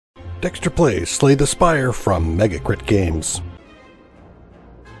Dextor plays Slay the Spire from Megacrit Games.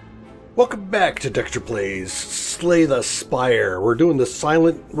 Welcome back to Dextor plays Slay the Spire. We're doing the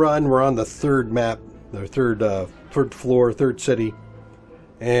silent run. We're on the third map, the third floor, third city.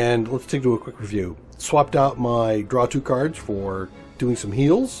 And let's do a quick review. Swapped out my draw 2 cards for doing some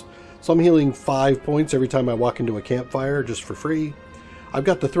heals. So I'm healing 5 points every time I walk into a campfire, just for free. I've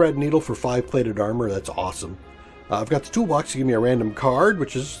got the thread needle for 5 plated armor. That's awesome. I've got the toolbox to give me a random card,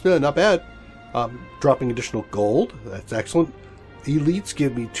 which is not bad. Dropping additional gold. That's excellent. Elites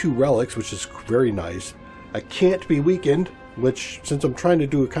give me 2 relics, which is very nice. I can't be weakened, which, since I'm trying to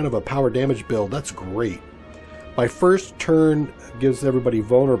do a kind of a power damage build, that's great. My first turn gives everybody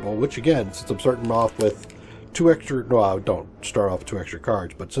vulnerable, which again, since I'm starting off with 2 extra... No, I don't start off with 2 extra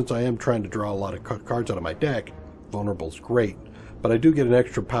cards, but since I am trying to draw a lot of cards out of my deck, vulnerable is great. But I do get an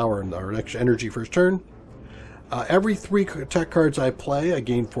extra power or an extra energy first turn. Every 3 attack cards I play, I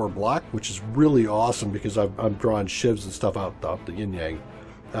gain 4 block, which is really awesome because I'm drawing shivs and stuff out the yin-yang.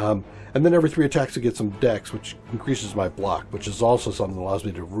 And then every 3 attacks I get some dex, which increases my block, which is also something that allows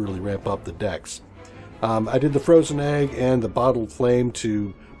me to really ramp up the dex. I did the frozen egg and the bottled flame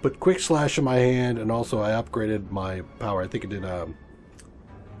to put quick slash in my hand, and also I upgraded my power. I think I did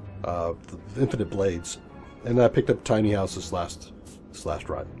the infinite blades, and I picked up tiny house this last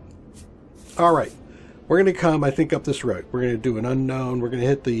run. All right. We're going to come, I think, up this road. We're going to do an unknown. We're going to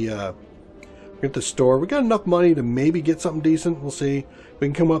hit the store. We got enough money to maybe get something decent. We'll see. We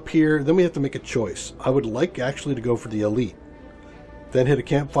can come up here. Then we have to make a choice. I would like actually to go for the elite. Then hit a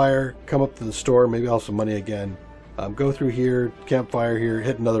campfire, come up to the store, maybe I'll have some money again. Go through here, campfire here,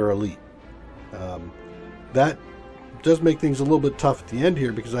 hit another elite. That does make things a little bit tough at the end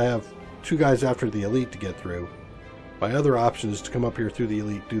here because I have 2 guys after the elite to get through. My other option is to come up here through the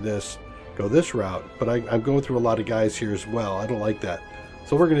elite, do this, go this route, but I'm going through a lot of guys here as well. I don't like that.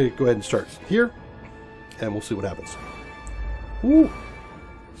 So we're going to go ahead and start here, and we'll see what happens. Woo!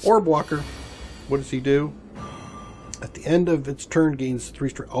 Orb Walker. What does he do? At the end of its turn, gains 3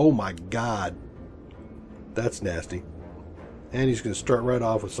 strength. Oh my god. That's nasty. And he's going to start right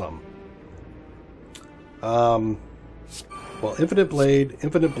off with something. Well, Infinite Blade.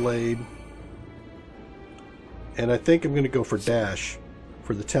 And I think I'm going to go for Dash.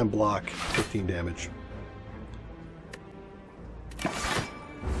 For the 10 block, 15 damage.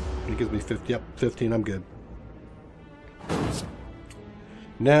 It gives me 50. Yep, 15. I'm good.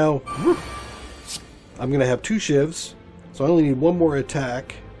 Now, I'm going to have 2 shivs, so I only need 1 more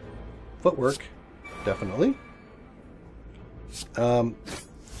attack. Footwork, definitely.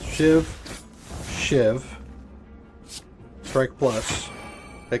 Shiv. Strike plus.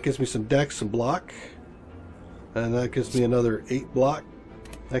 That gives me some dex, some block. And that gives me another 8 block.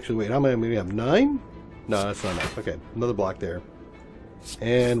 Actually, wait, how many? Maybe I have 9? No, that's not enough. Okay, another block there.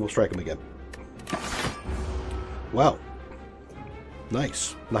 And we'll strike him again. Wow.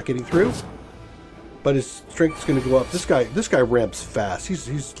 Nice. Not getting through. But his strength is going to go up. This guy ramps fast.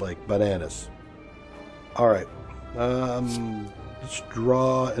 He's like bananas. Alright. Let's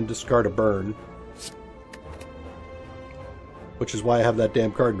draw and discard a burn. Which is why I have that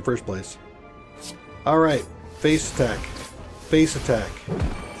damn card in the first place. Alright. Face attack. Face attack.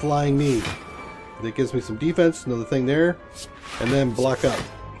 Flying knee. That gives me some defense. Another thing there. And then block up.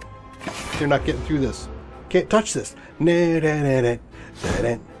 You're not getting through this. Can't touch this. I'm dancing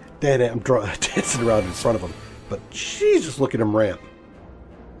around in front of him. But Jesus, look at him ramp.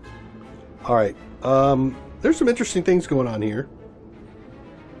 Alright. There's some interesting things going on here.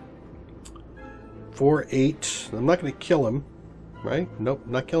 4, 8. I'm not going to kill him. Right? Nope,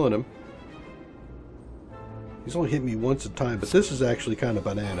 not killing him. He's only hit me once a time, but this is actually kind of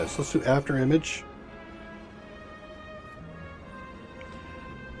bananas. Let's do after image.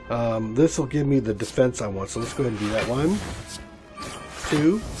 This will give me the defense I want, so let's go ahead and do that. 1,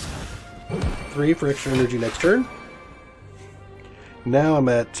 2, 3 for extra energy next turn. Now I'm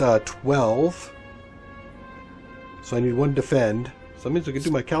at 12. So I need 1 defend. So that means I can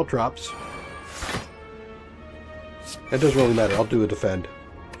do my caltrops. That doesn't really matter. I'll do a defend.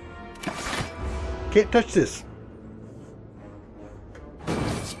 Can't touch this.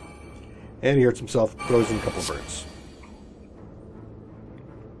 And he hurts himself, throws in a couple of burns.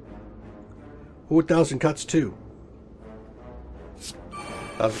 Oh, 1,000 cuts too.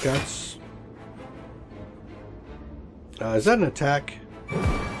 1,000 cuts. Is that an attack?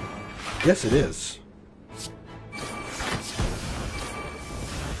 Yes, it is.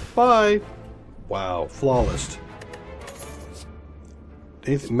 Bye. Wow, flawless.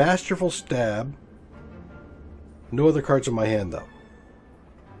 Masterful stab. No other cards in my hand though.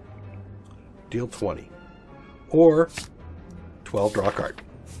 Deal 20. Or 12, draw a card.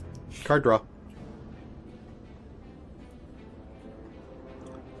 Card draw.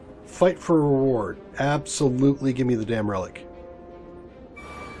 Fight for reward. Absolutely give me the damn relic.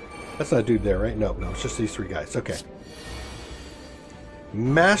 That's not a dude there, right? No, it's just these three guys. Okay.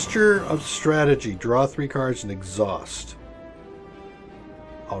 Master of Strategy. Draw 3 cards and exhaust.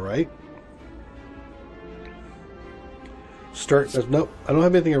 Alright. Start. Nope. I don't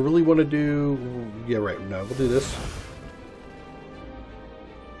have anything I really want to do. Yeah, right. No, we'll do this.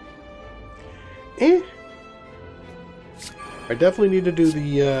 I definitely need to do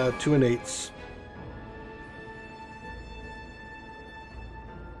the 2 and 8s.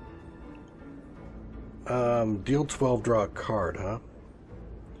 Deal 12, draw a card, huh?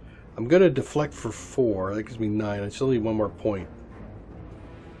 I'm going to deflect for 4. That gives me 9. I still need 1 more point.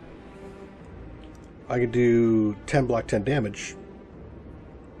 I could do 10 block, 10 damage.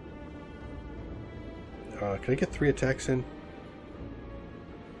 Can I get 3 attacks in?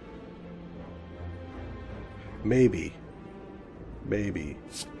 Maybe. Maybe.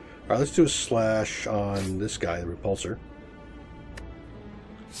 Alright, let's do a slash on this guy, the repulsor.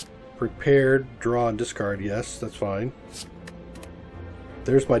 Prepared, draw, and discard. Yes, that's fine.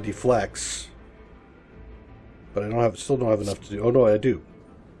 There's my deflects. But I don't have, still don't have enough to do. Oh no, I do.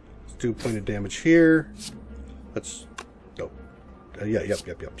 Let's do pointed damage here. Let's. No. Yeah,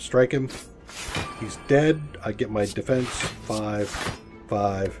 yep. Strike him. He's dead. I get my defense. 5,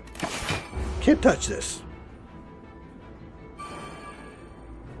 5. Can't touch this.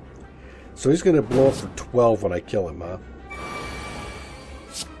 So he's going to blow up for 12 when I kill him, huh?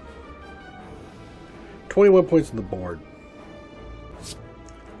 21 points on the board.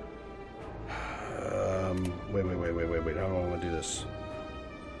 Wait. How do I want to do this?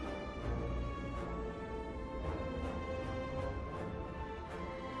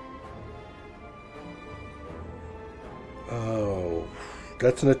 Oh,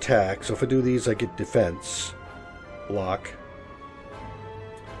 that's an attack. So if I do these, I get defense. Block.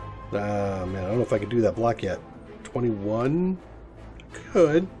 Man, I don't know if I can do that block yet. 21?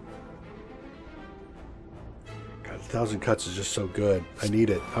 Could. God, 1,000 cuts is just so good. I need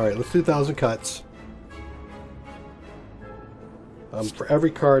it. Alright, let's do 1,000 cuts. For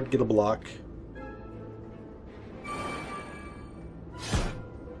every card, get a block.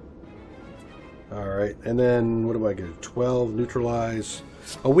 Alright, and then what do I get? 12, neutralize.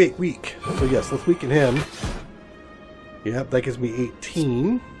 Oh, weak. So yes, let's weaken him. Yep, that gives me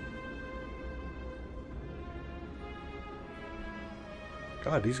 18.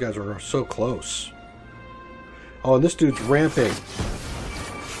 God, these guys are so close. Oh, and this dude's ramping.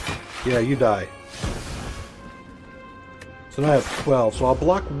 Yeah, you die. So now I have 12. So I'll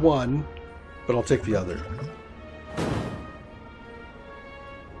block 1, but I'll take the other.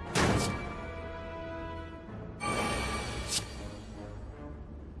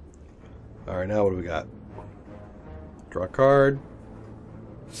 Alright, now what do we got? Draw a card.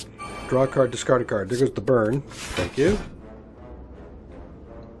 Draw a card, discard a card. There goes the burn. Thank you.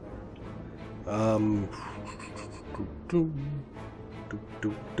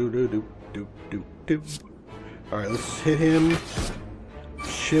 Alright, let's hit him.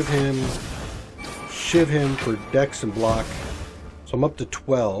 Shiv him for dex and block. So I'm up to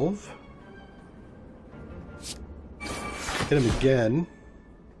 12. Hit him again.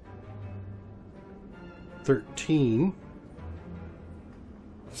 13.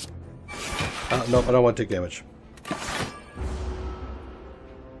 Nope, I don't want to take damage.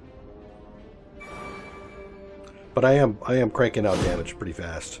 But I am cranking out damage pretty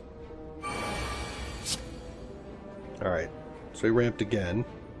fast. Alright, so he ramped again.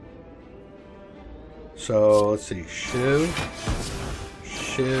 So let's see, Shiv,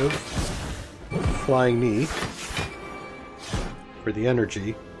 Flying Knee for the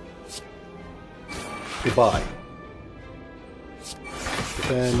energy. Goodbye.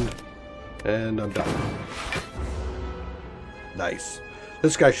 Defend, and I'm done. Nice.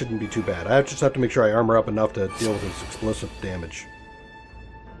 This guy shouldn't be too bad. I just have to make sure I armor up enough to deal with his explosive damage.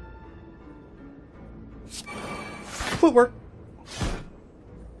 Footwork.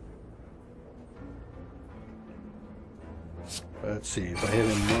 Let's see. If I hit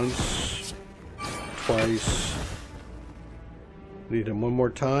him once, twice, need him one more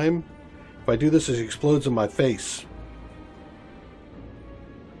time. If I do this, it explodes in my face.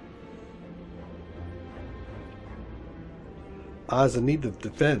 As a need of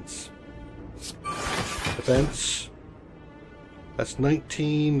defense. Defense. That's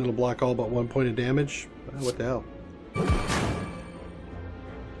 19. It'll block all but 1 point of damage. What the hell?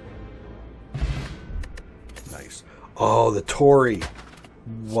 Nice. Oh, the Tory.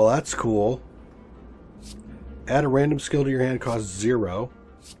 Well, that's cool. Add a random skill to your hand, costs 0.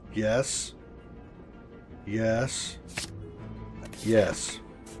 Yes. Yes. Yes.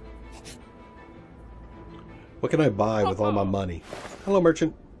 What can I buy with all my money? Hello,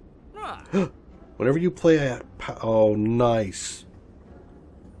 merchant. Whenever you play a... Oh, nice.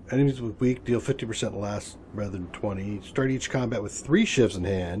 Enemies with weak deal 50% less rather than 20. Start each combat with 3 shivs in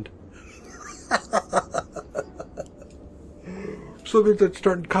hand. So that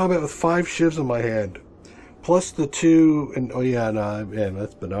starting combat with 5 shivs in my hand. Plus the 2... And, oh, yeah, no, man,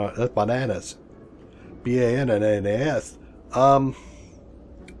 that's bananas. B-A-N-N-A-N-A-S.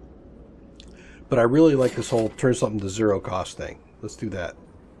 But I really like this whole turn something to 0 cost thing. Let's do that.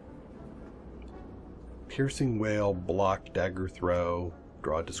 Piercing Wail, block, dagger throw,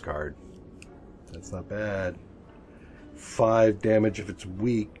 draw, discard. That's not bad. 5 damage if it's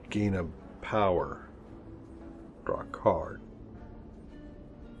weak, gain a power. Draw a card.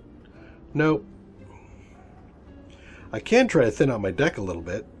 Nope. I can try to thin out my deck a little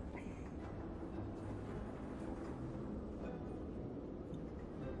bit.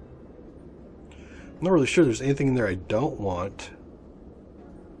 I'm not really sure there's anything in there I don't want.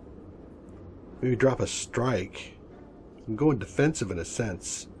 Maybe drop a strike. I'm going defensive in a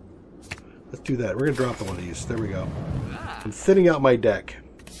sense. Let's do that. We're going to drop one of these. There we go. I'm thinning out my deck.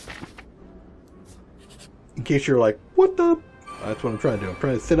 In case you're like, what the? That's what I'm trying to do. I'm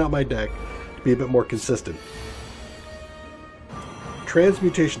trying to thin out my deck to be a bit more consistent.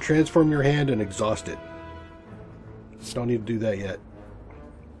 Transmutation. Transform your hand and exhaust it. Don't need to do that yet.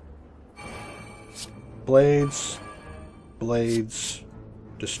 Blades. Blades.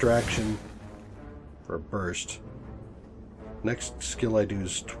 Distraction. For a burst. Next skill I do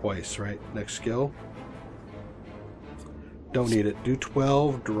is twice, right? Next skill. Don't need it. Do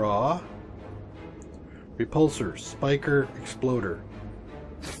 12, draw. Repulsor, Spiker, Exploder.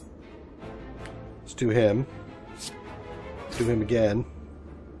 Let's do him. Do him again.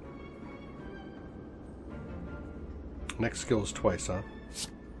 Next skill is twice, huh?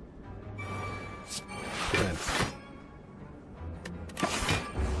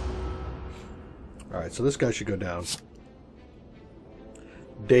 Alright, so this guy should go down.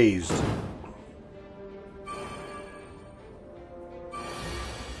 Dazed.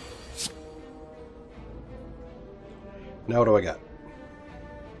 Now what do I got?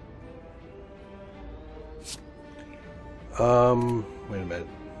 Wait a minute.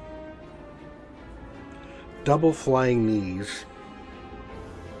 Double flying knees.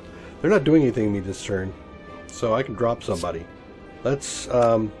 They're not doing anything to me this turn, so I can drop somebody. That's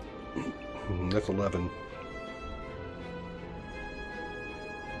 11.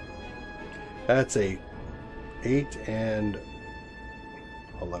 That's a 8 and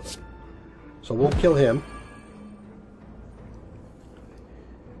 11. So we'll kill him.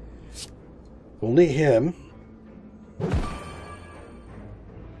 We'll need him.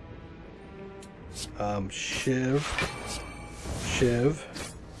 Shiv.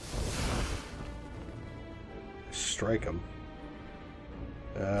 Strike him.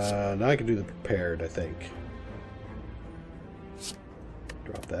 Now I can do the prepared, I think.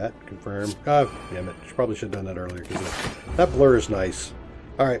 Drop that. Confirm. Oh, damn it. Probably should have done that earlier because that blur is nice.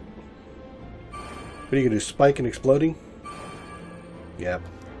 Alright. What are you going to do? Spike and exploding? Yeah.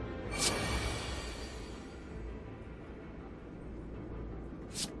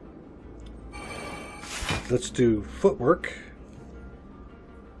 Let's do footwork.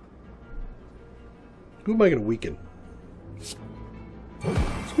 Who am I going to weaken?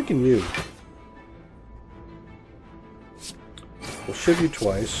 Let's weaken you. We'll shiv you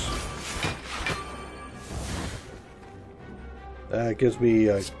twice. That gives me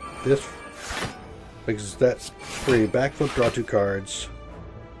this. Makes that 3. Backflip, draw 2 cards.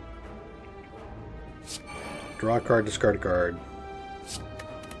 Draw a card, discard a card.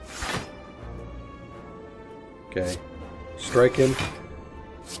 Okay. Strike him.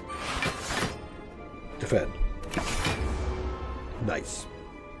 Defend. Nice.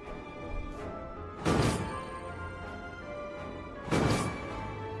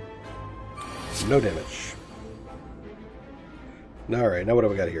 No damage. Alright, now what do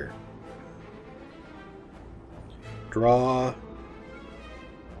we got here? Draw.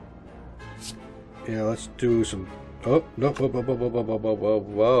 Yeah, let's do some... Oh, no,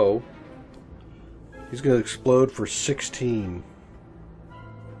 whoa. He's going to explode for 16.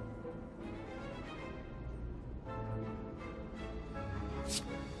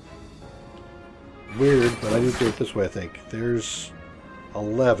 Weird, but I need to do it this way, I think. There's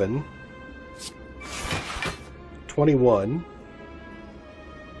 11. 21.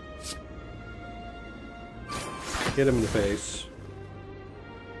 Hit him in the face.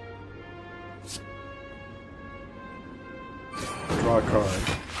 Draw a card.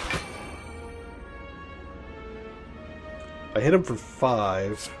 I hit him for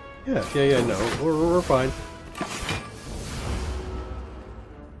 5. Yeah, no. We're fine.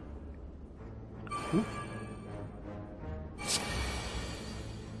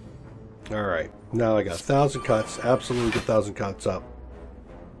 Alright. Now I got 1,000 cuts. Absolutely get 1,000 cuts up.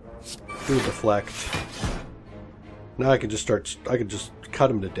 Do a deflect. Now I can just start... I can just cut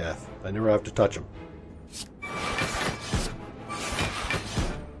him to death. I never have to touch him.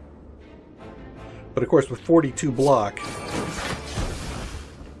 But of course with 42 block...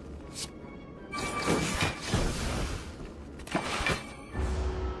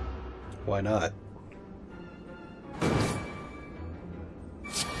 why not?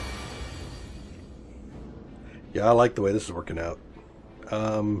 Yeah, I like the way this is working out.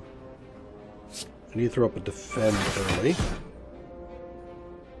 I need to throw up a defend early.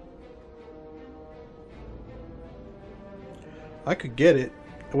 I could get it.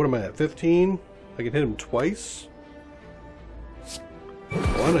 What am I at? 15? I can hit him twice?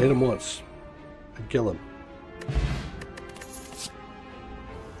 Why not hit him once? And kill him.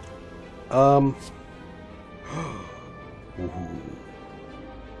 Ooh.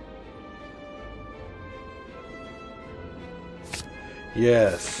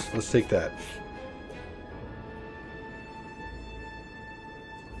 Yes, let's take that.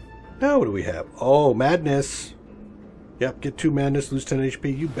 Now what do we have? Oh, madness. Yep, get 2 madness, lose 10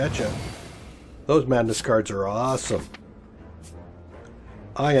 HP. You betcha. Those madness cards are awesome.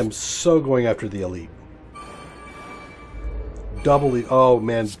 I am so going after the elite. Oh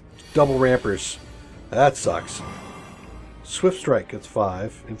man, double rampers. That sucks. Swift strike gets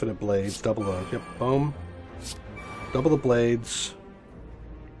 5. Infinite blades, double those. Yep, boom. Double the blades.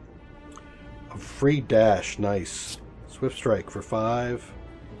 A free dash, nice. Swift strike for 5.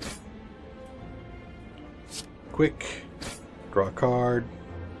 Quick. Draw a card.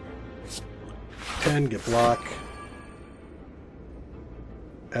 10, get block.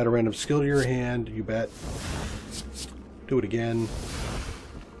 Add a random skill to your hand, you bet. Do it again.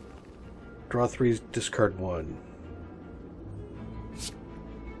 Draw 3, discard 1.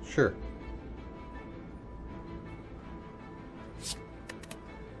 Sure.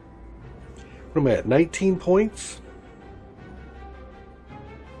 What am I at? 19 points?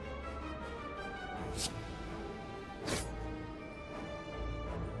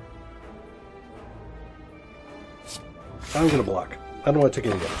 I'm going to block. I don't want to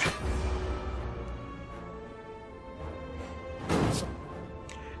take any damage.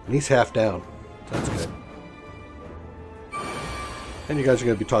 And he's half down. That's good. And you guys are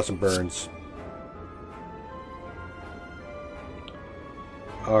going to be tossing burns.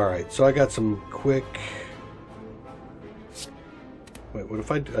 Alright, so I got some quick... Wait, what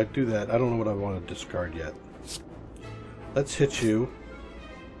if I do that? I don't know what I want to discard yet. Let's hit you.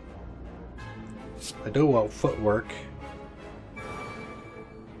 I don't want footwork.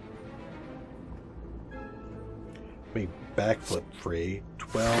 Make backflip free.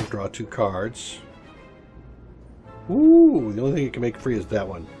 12, draw 2 cards. Ooh, the only thing you can make free is that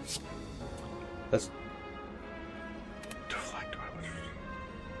one. That's... Deflect.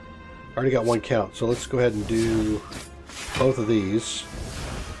 I already got 1 count, so let's go ahead and do both of these.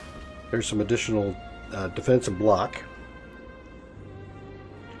 There's some additional defense and block.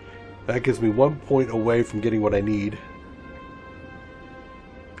 That gives me 1 point away from getting what I need.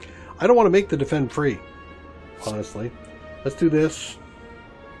 I don't want to make the defend free, honestly. Let's do this.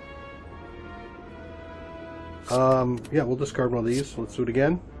 Yeah, we'll discard one of these. Let's do it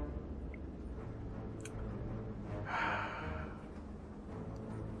again.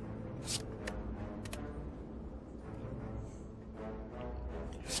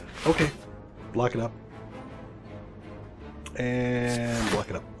 Okay. Block it up. And block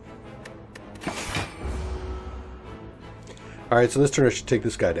it up. Alright, so this turn I should take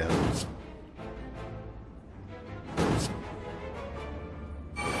this guy down.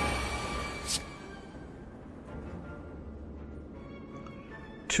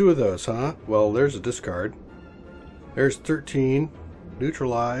 Two of those, huh? Well, there's a discard. There's 13.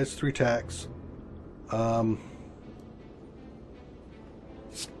 Neutralize. 3 attacks. Alright,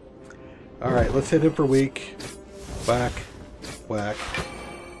 let's hit him for weak. Whack. Whack.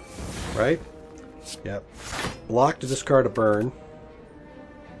 Right? Yep. Block to discard a burn.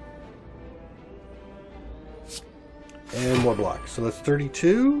 And more block. So that's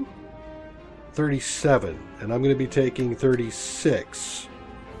 32. 37. And I'm going to be taking 36.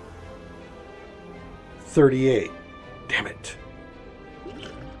 38. Damn it.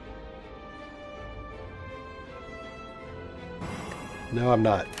 No, I'm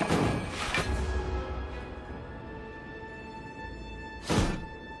not.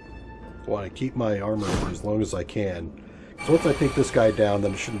 I want to keep my armor for as long as I can. So once I take this guy down,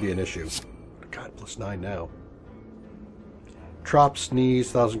 then it shouldn't be an issue. God, +9 now. Trop,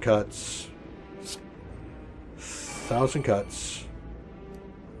 sneeze, 1,000 cuts. 1,000 cuts.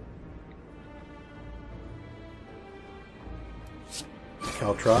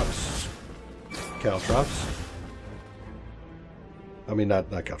 Caltrops. Caltrops. I mean, not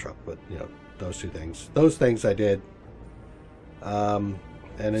Caltrop, but, you know, those two things. Those things I did. And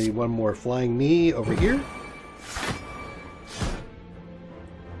I need one more flying knee over here.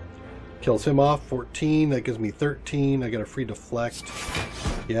 Kills him off, 14. That gives me 13. I got a free deflect.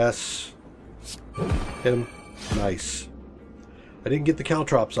 Yes. Hit him. Nice. I didn't get the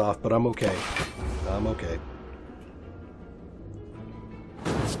Caltrops off, but I'm okay. I'm okay.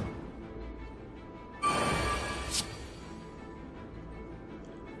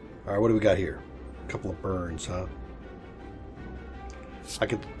 Alright, what do we got here? A couple of burns, huh? I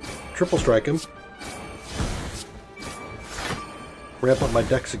could triple strike him. Ramp up my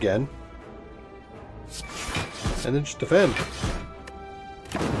dex again. And then just defend.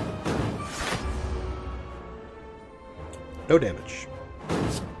 No damage.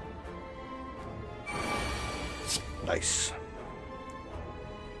 Nice.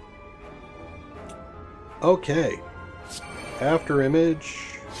 Okay. After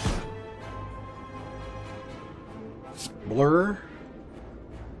image. Blur.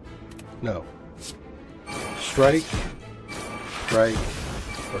 No. Strike. Strike.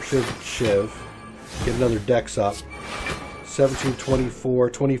 Or Shiv. Get another dex up. 17,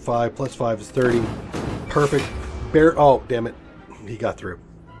 24, 25, plus 5 is 30. Perfect. Oh, damn it. He got through.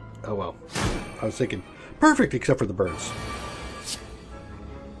 Oh, well. I was thinking, perfect except for the burns.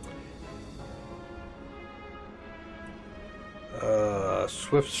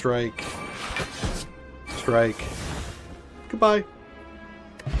 Swift strike. Strike. Goodbye.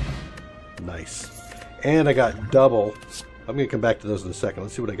 Nice. And I got double. I'm going to come back to those in a second.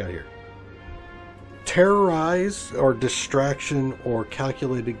 Let's see what I got here. Terrorize, or distraction, or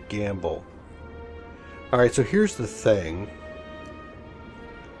calculated gamble. Alright, so here's the thing.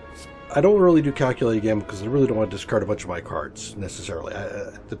 I don't really do calculated gamble because I really don't want to discard a bunch of my cards, necessarily.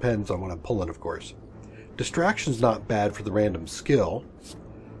 It depends on what I'm pulling, of course. Distraction's not bad for the random skill.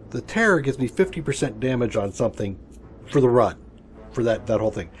 The terror gives me 50% damage on something for the run. For that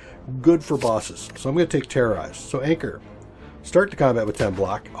whole thing. Good for bosses. So I'm going to take Terrorize. So Anchor. Start the combat with 10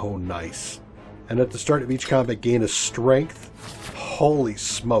 block. Oh, nice. And at the start of each combat, gain a strength. Holy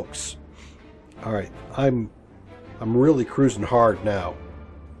smokes. Alright. I'm really cruising hard now.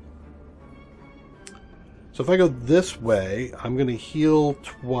 So if I go this way, I'm going to heal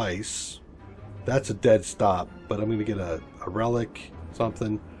twice. That's a dead stop. But I'm going to get a relic,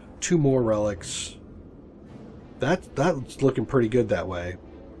 something. 2 more relics. That's looking pretty good that way.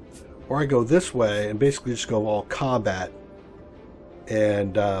 Or I go this way and basically just go all combat.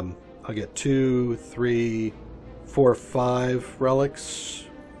 And I'll get 2, 3, 4, 5 relics.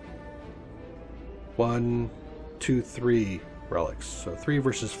 1, 2, 3 relics. So 3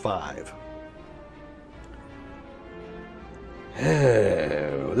 versus 5.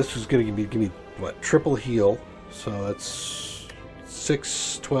 This is going to give me what? Triple heal. So that's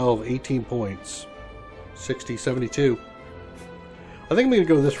 6, 12, 18 points. 60, 72. I think I'm going to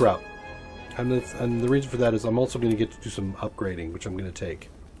go this route. And the reason for that is I'm also going to get to do some upgrading, which I'm going to take.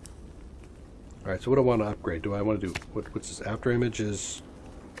 Alright, so what do I want to upgrade? Do I want to do... What's this? After image is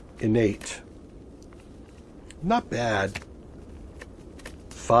innate. Not bad.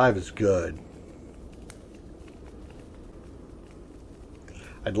 5 is good.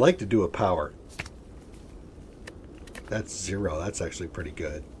 I'd like to do a power. That's 0. That's actually pretty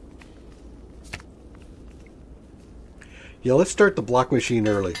good. Yeah, let's start the block machine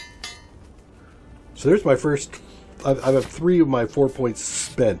early. So there's my first... I have 3 of my 4 points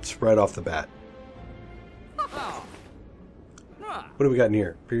spent right off the bat. What do we got in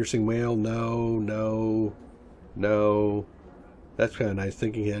here? Piercing Whale? No, no, no. That's kind of nice.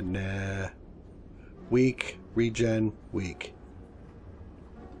 Thinking Head? Nah. Weak. Regen? Weak.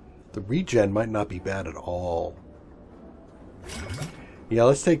 The regen might not be bad at all. Yeah,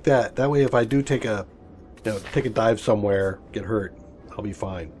 let's take that. That way if I do take a... You know, take a dive somewhere, get hurt, I'll be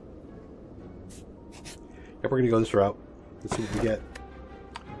fine. Yep, we're going to go this route. Let's see what we get.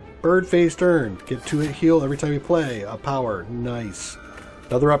 Bird phase turn. Get 2 hit heal every time you play. A power. Nice.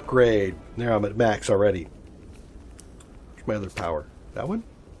 Another upgrade. There, I'm at max already. Where's my other power? That one?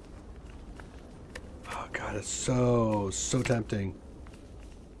 Oh, God, it's so tempting.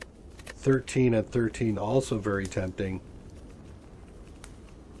 13 and 13, also very tempting.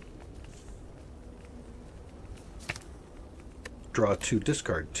 Draw 2,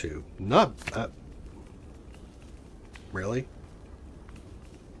 discard 2. Not... Really?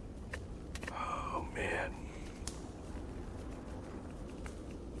 Oh, man.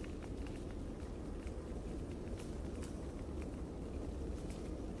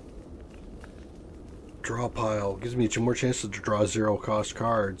 Draw pile. Gives me more chances to draw zero-cost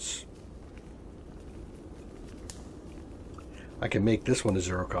cards. I can make this one a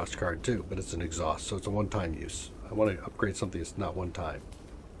zero-cost card, too, but it's an exhaust, so it's a one-time use. I want to upgrade something that's not one-time.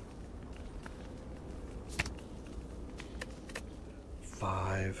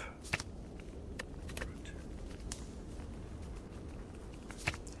 5.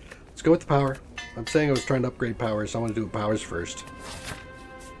 Let's go with the power. I'm saying I was trying to upgrade powers, so I want to do powers first.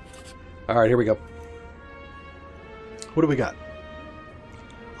 Alright, here we go. What do we got?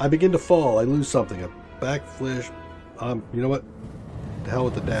 I begin to fall. I lose something. A backflash. You know what? The hell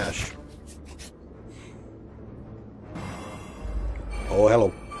with the dash. Oh,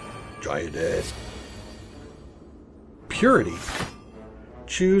 hello. Giant head. Purity.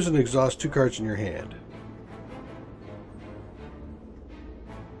 Choose and exhaust 2 cards in your hand.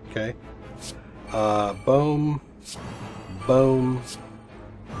 Okay. Boom. Boom.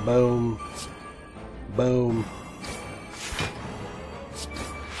 Boom. Boom.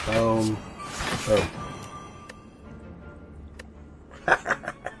 Boom. Boom.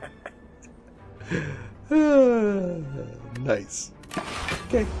 Nice.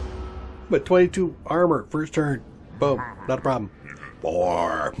 Okay. But 22 armor, first turn. Boom. Not a problem.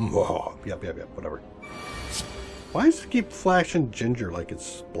 Yep, whatever. Why does it keep flashing ginger like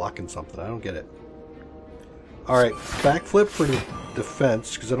it's blocking something? I don't get it. Alright, backflip for the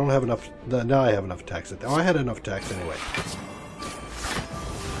defense, because I don't have enough. Now I have enough attacks. Oh, I had enough attacks anyway.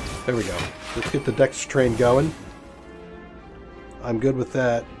 There we go. Let's get the Dex train going. I'm good with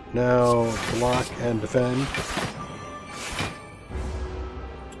that. Now, block and defend.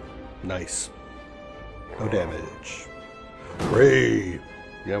 Nice. No damage. Hooray!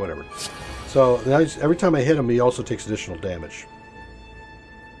 Yeah, whatever. So, every time I hit him, he also takes additional damage.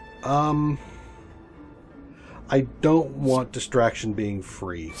 I don't want distraction being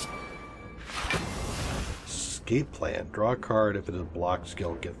free. Escape plan. Draw a card. If it is a block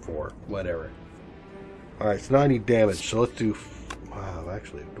skill, get 4. Whatever. Alright, so now I need damage. So let's do... Wow,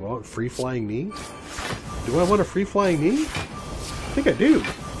 actually, do I want free flying knee? Do I want a free flying knee? I think I do.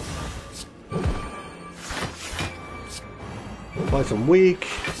 Apply some weak.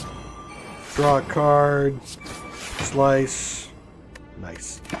 Draw a card. Slice.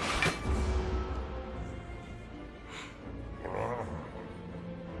 Nice.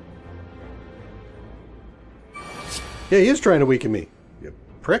 Yeah, he is trying to weaken me. You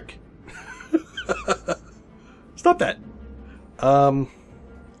prick. Stop that. I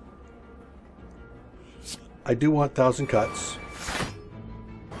do want 1,000 cuts.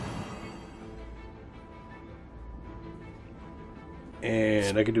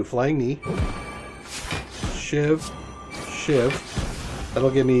 And I can do flying knee. Shiv.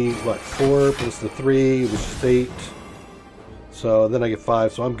 That'll give me, what, 4 plus the 3, which is 8. So then I get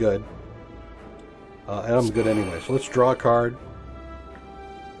 5, so I'm good. And I'm good anyway. So let's draw a card.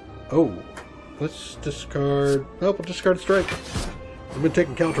 Oh. Let's discard... Nope, we'll discard a strike. I've been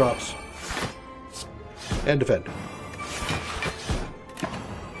taking caltrops. And defend.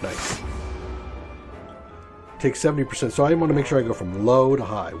 Nice. Take 70%. So I want to make sure I go from low to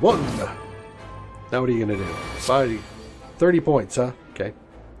high. 1! Now what are you going to do? 30 points, huh? Okay.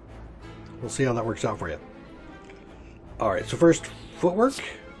 We'll see how that works out for you. Alright, so first, footwork.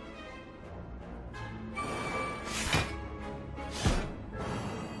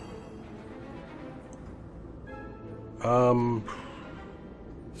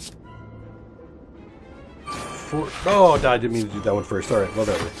 Oh, I didn't mean to do that one first. Alright,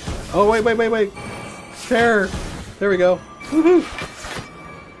 whatever. Oh, wait. There we go. Woohoo!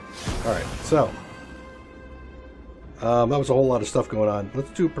 Alright, so. That was a whole lot of stuff going on.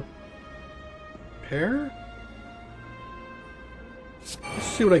 Let's do prepare? Let's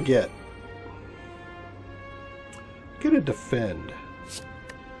see what I get. Get a defend.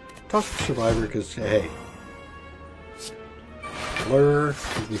 Toss the survivor, because, hey. Blur,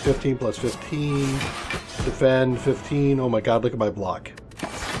 gives me 15 plus 15. Defend, 15. Oh my god, look at my block.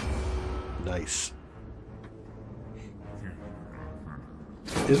 Nice.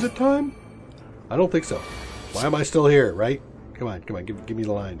 Is it time? I don't think so. Why am I still here, right? Come on, give me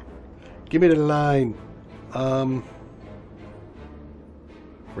the line. Give me the line.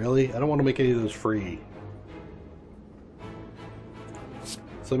 Really? I don't want to make any of those free. So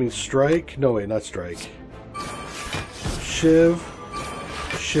that means strike? No, wait, not strike. Shiv.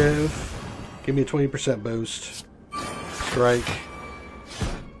 Give me a 20% boost. Strike.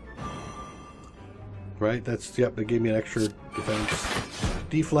 right? That's, yep, it gave me an extra defense.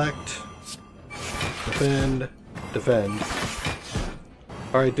 Deflect. Defend. Defend.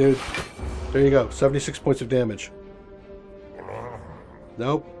 Alright, dude. There you go. 76 points of damage.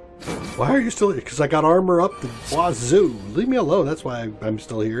 Nope. Why are you still here? Because I got armor up the wazoo. Leave me alone. That's why I'm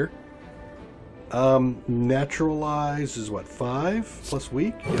still here. Naturalize is what, 5 plus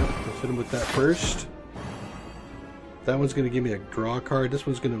weak? Yep, let's hit him with that first. That one's going to give me a draw card. This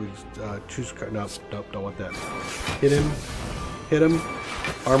one's going to choose card. Nope, nope, don't want that. Hit him. Hit him.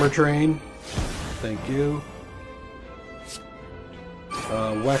 Armor train. Thank you.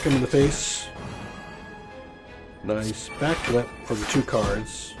 Whack him in the face. Nice. Backflip for the 2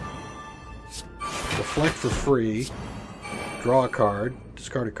 cards. Deflect for free. Draw a card.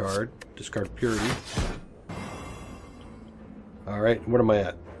 Discard a card. Discard Purity. Alright, what am I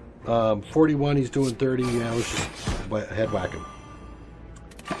at? 41, he's doing 30. Yeah, let's just head whack him.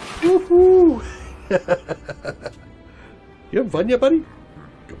 Woohoo! You having fun yet, buddy?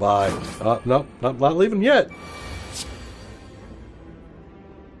 Goodbye. No, not leaving yet.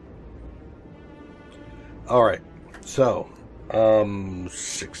 Alright, so,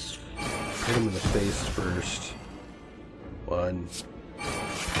 6. Hit him in the face first. 1,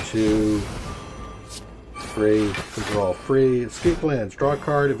 2, 3. Those are all free. Escape lands. Draw a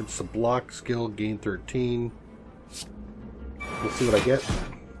card. If it's a block skill, gain 13. Let's see what I get.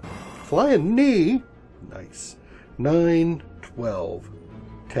 Flying knee. Nice. 9, 12,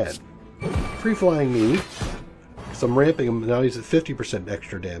 10. Free flying knee. So I'm ramping him. Now he's at 50%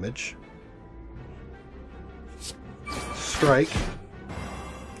 extra damage. Strike.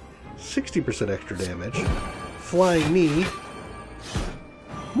 60% extra damage. Flying knee.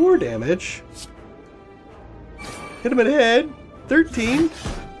 More damage. Hit him in the head. 13.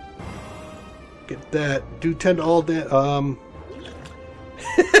 Get that. Do 10 to all damage.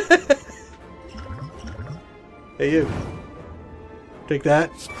 Hey, you. Take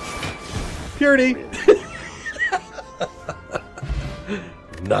that. Purity.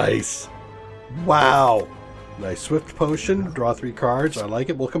 Nice. Wow. Nice. Swift potion. Draw 3 cards. I like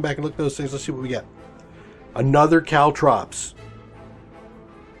it. We'll come back and look at those things. Let's see what we get. Another Caltrops.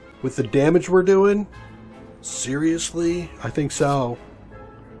 With the damage we're doing? Seriously? I think so.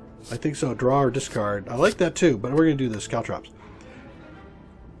 I think so. Draw or discard. I like that too, but we're going to do this. Caltrops.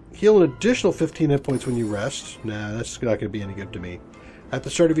 Heal an additional 15 hit points when you rest. Nah, that's not going to be any good to me. At the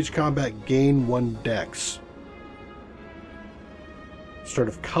start of each combat, gain 1 dex. Start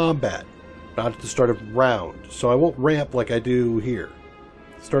of combat. Not at the start of round. So I won't ramp like I do here.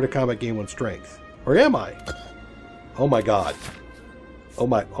 Start of combat, gain 1 strength. Or am I? Oh my god. Oh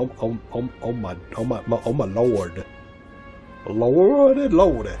my lord.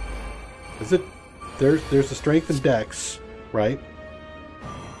 Lord. Is it? There's the strength and dex, right?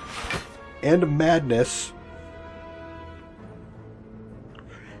 And a madness.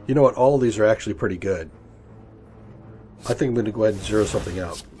 You know what? All of these are actually pretty good. I think I'm going to go ahead and zero something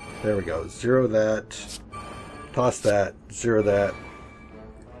out. There we go. Zero that. Toss that. Zero that.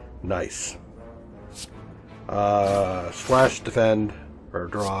 Nice. Slash, defend, or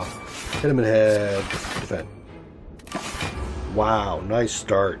draw. Hit him in the head. Defend. Wow. Nice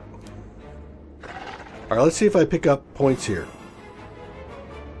start. Alright, let's see if I pick up points here.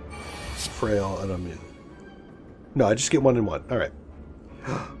 Frail and immune. No, I just get 1 and 1. Alright.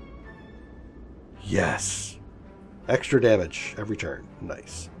 Yes. Extra damage every turn.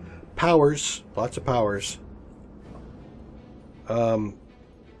 Nice. Powers. Lots of powers. Yeah,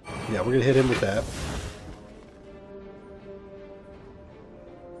 we're going to hit him with that.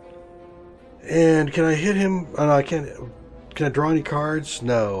 And can I hit him? Oh, no, I can't. Can I draw any cards?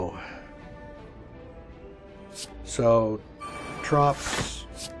 No. So, Trops.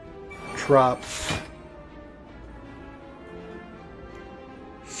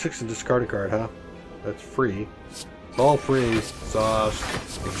 6 and discard a card, huh? That's free. It's all free. Exhaust.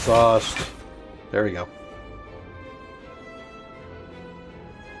 There we go.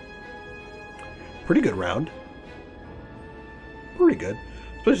 Pretty good round. Pretty good.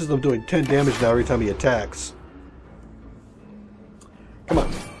 Especially since I'm doing 10 damage now every time he attacks. Come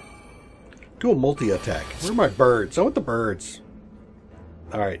on. Do a multi-attack. Where are my birds? I want the birds.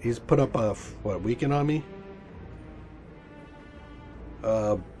 Alright, he's put up a, what, weaken on me?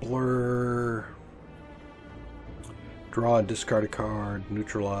 Blur. Draw and discard a card.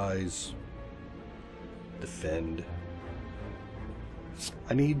 Neutralize. Defend.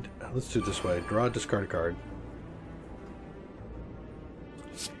 I need, let's do it this way. Draw and discard a card.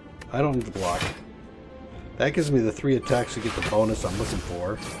 I don't need to block. That gives me the 3 attacks to get the bonus I'm looking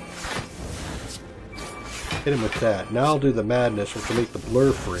for. Hit him with that. Now I'll do the madness, which will make the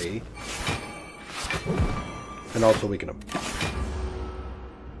blur free. And also weaken him.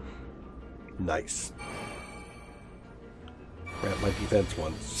 Nice. Ramp my defense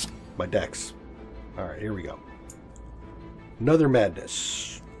once. My dex. Alright, here we go. Another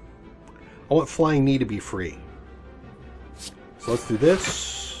madness. I want flying knee to be free. So let's do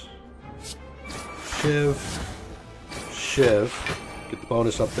this. Shiv. Shiv. Get the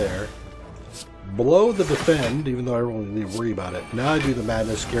bonus up there. Below the defend, even though I don't really need to worry about it. Now I do the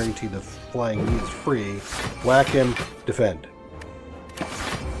madness, guarantee the flying knee is free. Whack him, defend.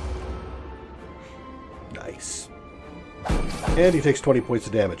 Nice. And he takes 20 points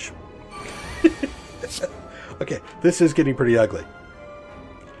of damage. Okay, this is getting pretty ugly.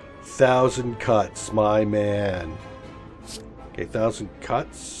 1,000 cuts, my man. Okay, 1,000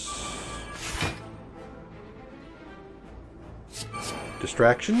 cuts.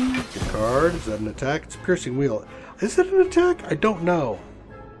 Distraction. Good card. Is that an attack? It's a piercing wheel. Is it an attack? I don't know.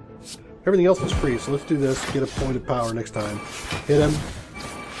 Everything else is free, so let's do this. Get a point of power next time. Hit him.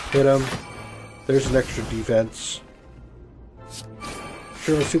 Hit him. There's an extra defense.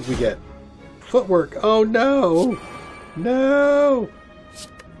 Sure, let's see what we get. Footwork. Oh, no. No.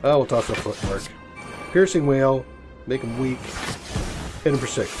 Oh, we'll toss the footwork. Piercing wheel. Make him weak. Hit him for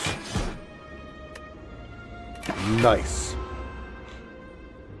 6. Nice.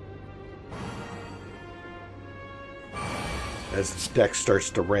 As the deck starts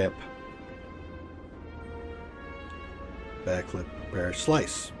to ramp. Backflip, bear,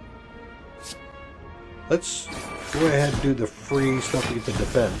 slice. Let's go ahead and do the free stuff to get the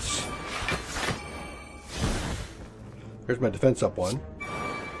defense. Here's my defense up one.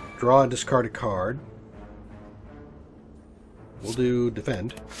 Draw and discard a card. We'll do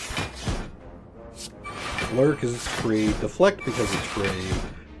defend. Blur because it's free. Deflect because it's free.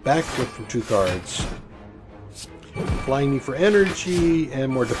 Backflip from 2 cards. Flying knee for energy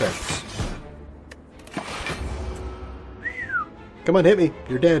and more defense. Come on, hit me.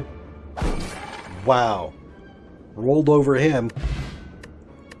 You're dead. Wow. Rolled over him.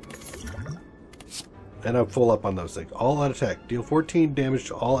 And I'm full up on those things. All out attack. Deal 14 damage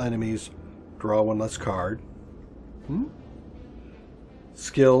to all enemies. Draw 1 less card.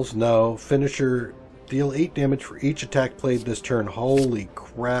 Skills, no. Finisher. Deal 8 damage for each attack played this turn. Holy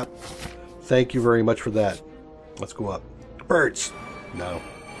crap. Thank you very much for that. Let's go up. Birds! No.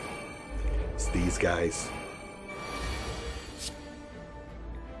 It's these guys.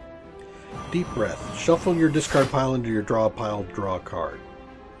 Deep breath. Shuffle your discard pile into your draw pile. Draw a card.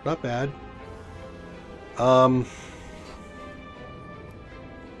 Not bad.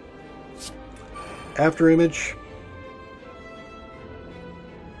 After image.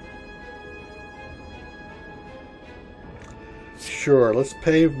 Sure, let's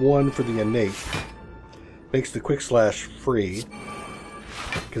pay 1 for the innate. Makes the quick slash free.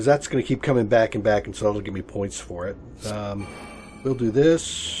 Because that's going to keep coming back and back, and so it'll give me points for it. We'll do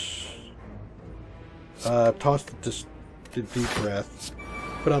this. Toss the deep breath.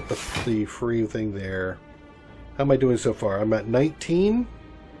 Put out the free thing there. How am I doing so far? I'm at 19.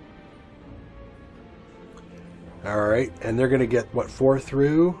 Alright, and they're going to get, what, 4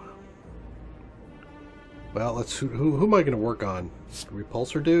 through? Well, let's... Who am I going to work on? The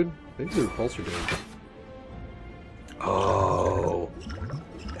repulsor dude? Maybe the repulsor dude. Oh.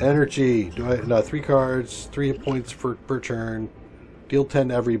 Energy. Do I... No, 3 cards. 3 hit points per turn. Deal 10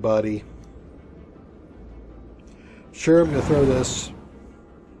 to everybody. Sure, I'm going to throw this.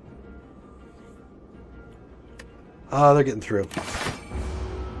 Ah, they're getting through.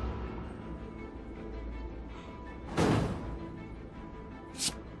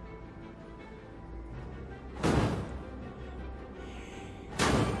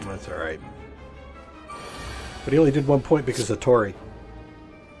 That's alright. But he only did 1 point because of Tori.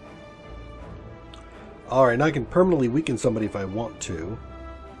 Alright, now I can permanently weaken somebody if I want to.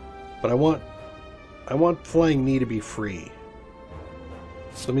 But I want flying knee to be free.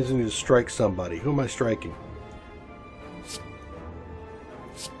 So that means I need to strike somebody. Who am I striking?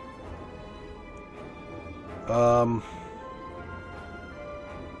 I'm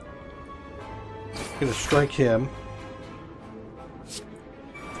gonna strike him.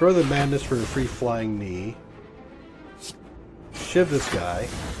 Throw the madness for a free flying knee. Shiv this guy.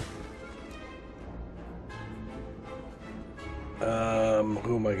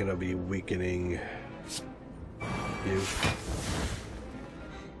 Who am I gonna be weakening? You.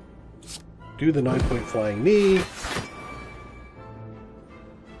 Do the 9-point flying knee.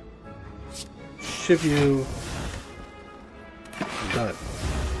 Shiv you. I'm done.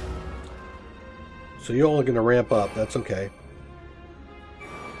 So you all are gonna ramp up. That's okay.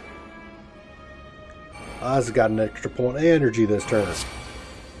 Oz got an extra point of energy this turn.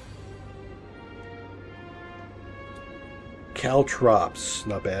 Caltrops,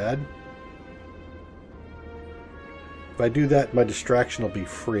 not bad. If I do that, my distraction will be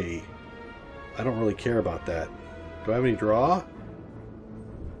free. I don't really care about that. Do I have any draw?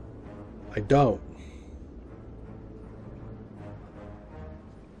 I don't.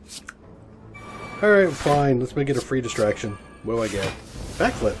 Alright, fine. Let's make it a free distraction. What do I get?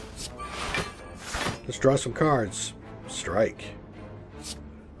 Backflip. Let's draw some cards. Strike.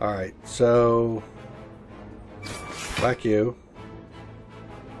 Alright, so... whack you.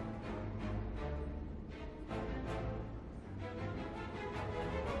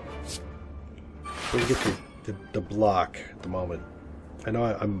 We get the block at the moment. I know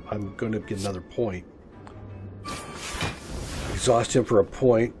I'm going to get another point. Exhaust him for a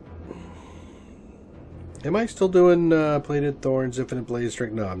point. Am I still doing Plated Thorns, Infinite Blaze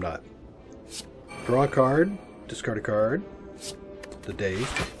Drink? No, I'm not. Draw a card. Discard a card. The Dazed.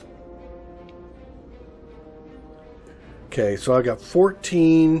 Okay, so I got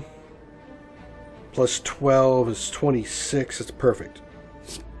 14 plus 12 is 26. It's perfect.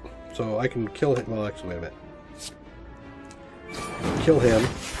 So I can kill him. Well, actually, wait a minute. Kill him.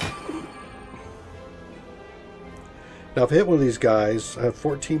 Now, if I hit one of these guys, I have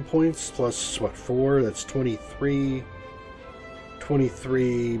 14 points plus, what, 4? That's 23.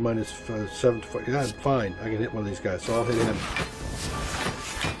 23 minus 7. Yeah, fine. I can hit one of these guys, so I'll hit him.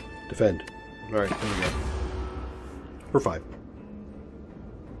 Defend. Alright, there we go. We're fine.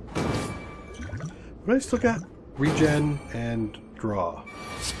 But I still got regen and draw.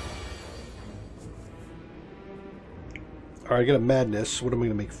 Alright, I got a madness. What am I going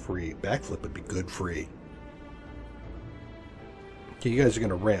to make free? Backflip would be good free. Okay, you guys are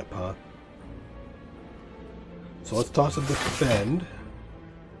going to ramp, huh? So let's toss a defend.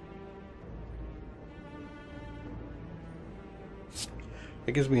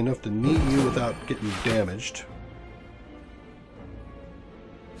 That gives me enough to knee you without getting damaged.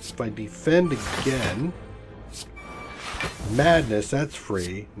 If I defend again, madness, that's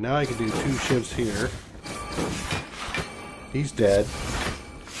free. Now I can do 2 shivs here. He's dead.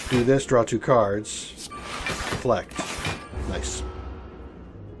 Do this, draw 2 cards. Deflect. Nice.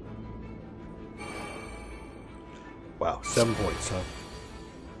 Wow, 7 points, huh?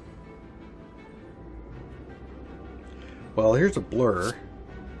 Well, here's a blur.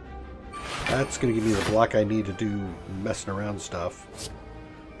 That's going to give me the block I need to do messing around stuff.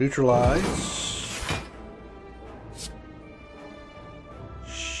 Neutralize.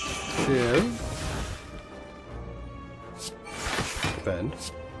 Shiv. Defend.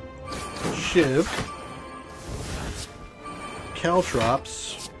 Shiv.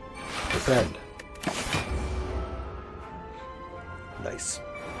 Caltrops. Defend. Nice.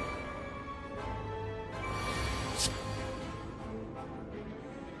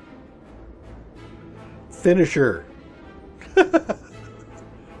 Finisher.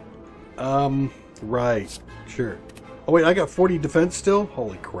 Right. Sure. Oh wait, I got 40 defense still?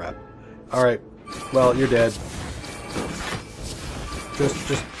 Holy crap. Alright. Well, you're dead.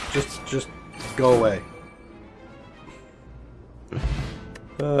 Just go away.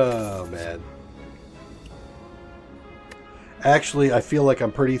 Oh, man. Actually, I feel like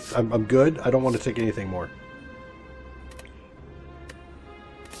I'm good. I don't want to take anything more.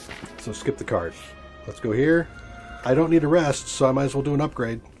 So skip the card. Let's go here. I don't need a rest, so I might as well do an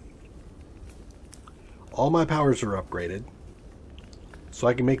upgrade. All my powers are upgraded. So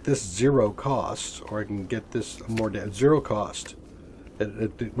I can make this 0 cost, or I can get this more 0 cost.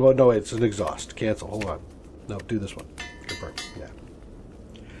 Well, no, it's an exhaust. Cancel. Hold on. No, do this one. Confirm. Yeah.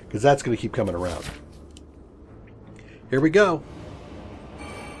 Because that's going to keep coming around. Here we go.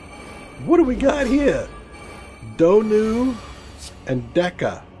 What do we got here? Donu and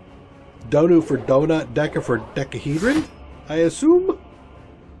Deca. Donu for donut, Deca for decahedron, I assume?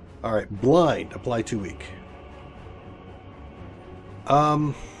 Alright, blind. Apply 2 week.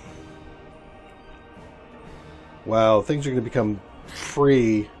 Wow, things are going to become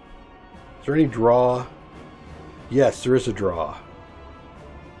free. Is there any draw? Yes, there is a draw.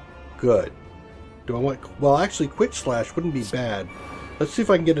 Good. Do I want... Well, actually, quick slash wouldn't be bad. Let's see if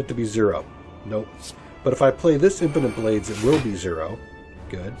I can get it to be 0. Nope. But if I play this Infinite Blades, it will be 0.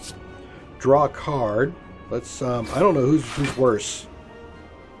 Good. Draw a card. Let's, I don't know who's worse.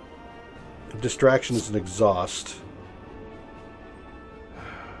 Distraction is an exhaust.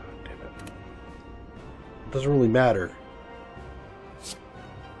 Damn it. It doesn't really matter.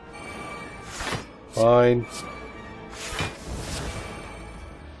 Fine.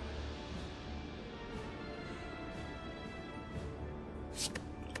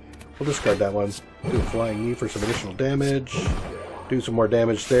 We'll discard that one. Do a flying knee for some additional damage. Do some more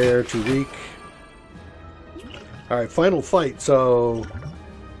damage there. 2 weak. Alright, final fight, so...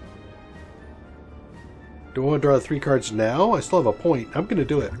 Do I want to draw the 3 cards now? I still have a point. I'm going to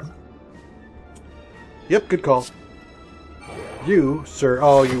do it. Yep, good call. You, sir...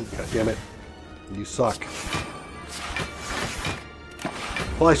 Oh, you... God damn it. You suck.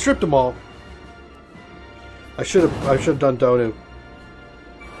 Well, I stripped them all. I should have done Donu.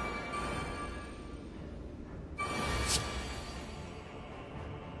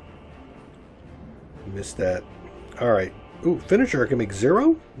 Missed that. Alright. Ooh, finisher. I can make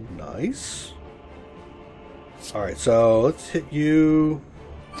 0? Nice. Alright, so let's hit you.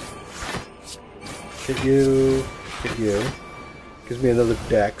 Hit you. Hit you. Gives me another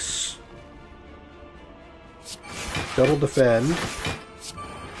Dex. Double defend.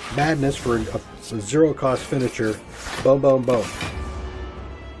 Madness for a 0-cost finisher. Boom, boom, boom.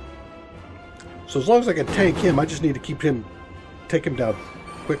 So as long as I can tank him, I just need to keep him, take him down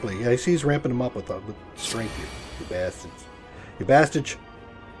quickly. Yeah, I see he's ramping him up with strength. You bastards. You bastards.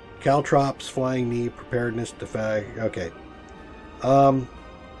 Caltrops, flying knee, preparedness, defag. Okay.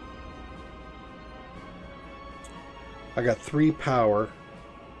 I got 3 power.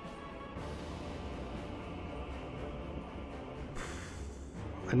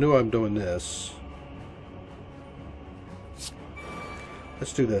 I knew I'm doing this.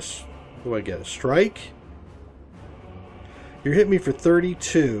 Let's do this. What do I get? A strike? You're hitting me for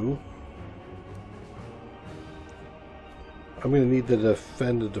 32. I'm going to need to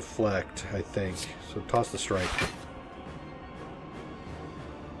defend to deflect, I think. So toss the strike.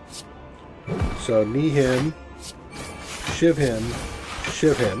 So knee him. Shiv him.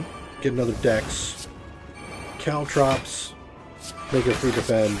 Shiv him. Get another Dex. Caltrops. Make it 3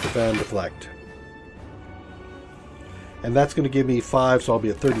 defend. Defend, deflect. And that's going to give me 5, so I'll be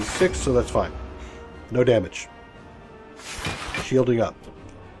at 36, so that's fine. No damage. Shielding up.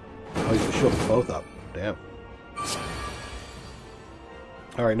 Oh, you can shield them both up. Damn.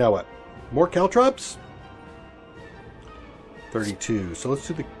 Alright, now what? More Caltrops? 32. So let's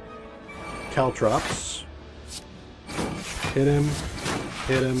do the Caltrops. Hit him.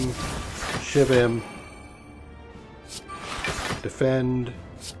 Hit him. Shiv him. Defend.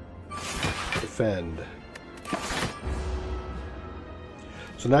 Defend.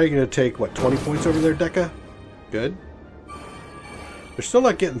 So now you're going to take, what, 20 points over there, Deca? Good. They're still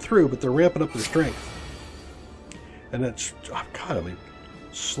not getting through, but they're ramping up their strength. And that's... Oh, God, I mean...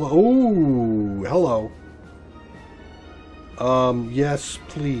 Slow... Ooh, hello. Yes,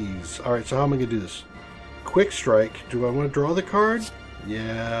 please. Alright, so how am I going to do this? Quick strike. Do I want to draw the card?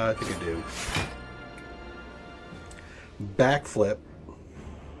 Yeah, I think I do. Backflip.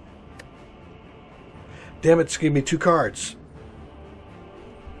 Damn it, it's giving me 2 cards.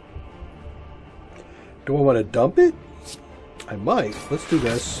 Do I want to dump it? I might. Let's do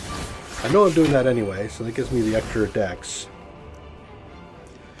this. I know I'm doing that anyway, so that gives me the extra Dex.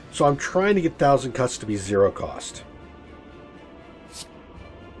 So I'm trying to get 1,000 cuts to be 0 cost.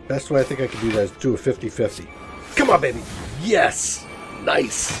 Best way I think I can do that is do a 50-50. Come on, baby! Yes!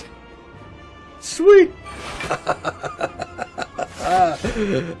 Nice! Sweet!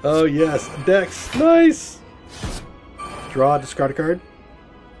 Oh, yes. Dex. Nice! Draw, discard a card.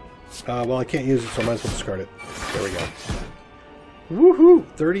 Well, I can't use it, so I might as well discard it. There we go. Woohoo!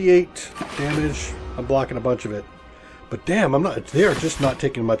 38 damage. I'm blocking a bunch of it. But damn, I'm not. They are just not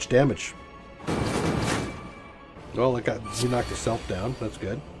taking much damage. Well, you knocked yourself down. That's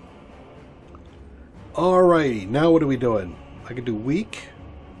good. Alrighty, now what are we doing? I can do weak.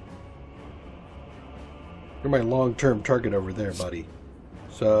 You're my long-term target over there, buddy.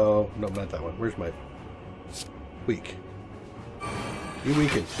 So, no, not that one. Where's my weak? You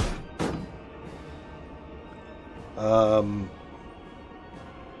weaken.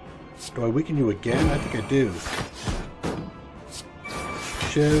 Do I weaken you again? I think I do.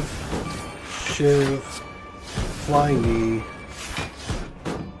 Shiv. Shiv. Flying knee.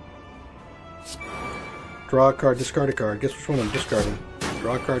 Draw a card, discard a card. Guess which one I'm discarding.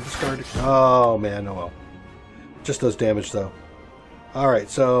 Draw a card, discard a card. Oh, man, oh well. Just does damage, though. Alright,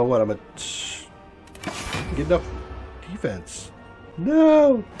 so what? I'm get enough defense.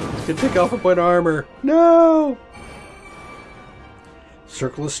 No! Can take off a point of armor. No!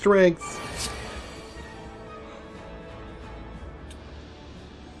 Circle of strength.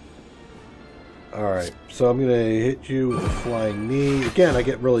 Alright, so I'm going to hit you with a flying knee. Again, I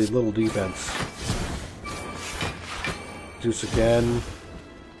get really little defense. Deuce again.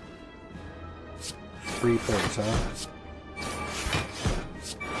 3 points, huh?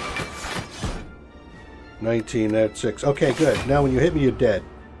 19, that's 6. Okay, good. Now when you hit me, you're dead.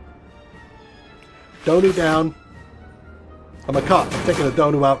 Donu down. I'm a cop. I'm taking the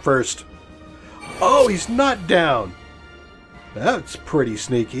Donu out first. Oh, he's not down. That's pretty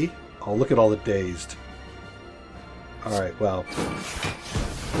sneaky. Oh, look at all the dazed. Alright, well.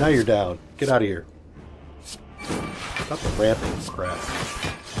 Now you're down. Get out of here. Stop the ramping crap.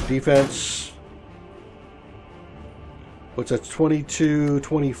 Defense. What's that? 22,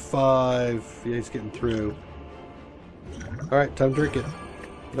 25. Yeah, he's getting through. Alright, time to drink it.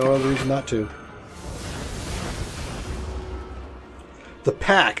 No other reason not to. The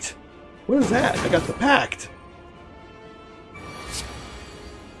Pact. What is that? I got the Pact.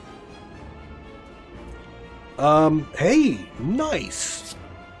 Hey, nice.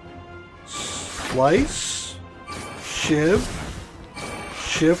 Slice. Shiv.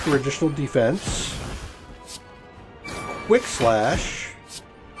 Shiv for additional defense. Quick slash.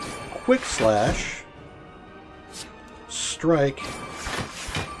 Quick slash. Strike.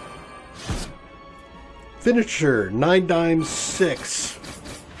 Finisher. 9 dimes 6.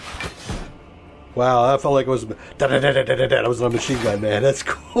 Wow, that felt like it was I was on a machine gun, man. That's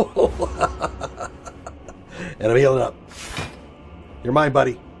cool. And I'm healing up. You're mine,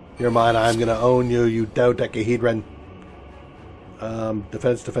 buddy. You're mine. I'm gonna own you, you dodecahedron.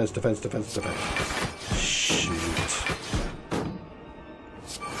 Defense, defense, defense, defense, defense. Shoot.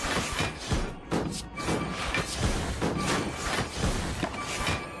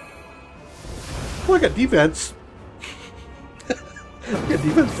 Oh, I got defense. I got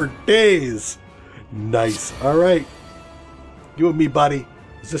defense for days. Nice. Alright. You and me, buddy.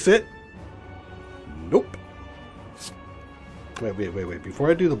 Is this it? Nope. Wait. Before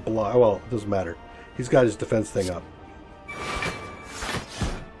I do the block... Well, it doesn't matter. He's got his defense thing up.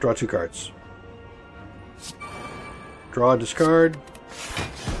 Draw 2 cards. Draw, discard.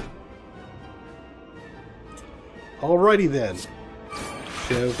 Alrighty then.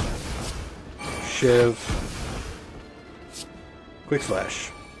 Shiv. Shiv. Quick slash.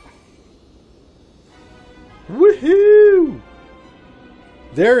 Woohoo!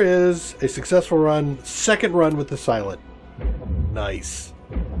 There is a successful run. Second run with the silent. Nice.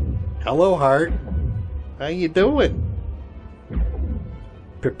 Hello, heart. How you doing?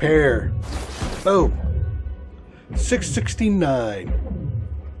 Prepare. Boom. 669.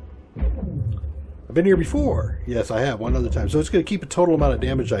 I've been here before. Yes, I have. One other time. So it's going to keep a total amount of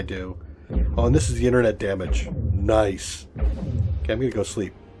damage I do. Oh, and this is the internet damage. Nice. Okay, I'm going to go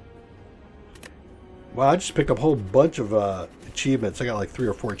sleep. Wow, I just picked up a whole bunch of achievements. I got like 3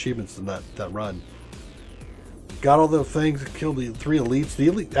 or 4 achievements in that run. Got all the things, killed the 3 elites. The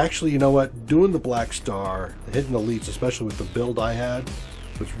elite, actually, you know what? Doing the Black Star, hitting elites, especially with the build I had,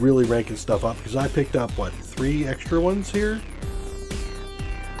 was really ranking stuff up because I picked up, what, 3 extra ones here?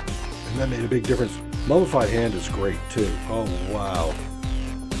 And that made a big difference. Mummified Hand is great, too. Oh, wow.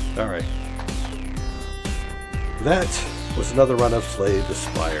 Alright. That was another run of Slay the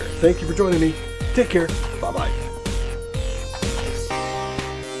Spire. Thank you for joining me. Take care. Bye-bye.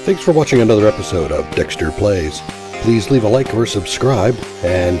 Thanks for watching another episode of Dexter Plays. Please leave a like or subscribe,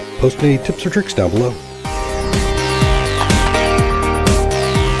 and post any tips or tricks down below.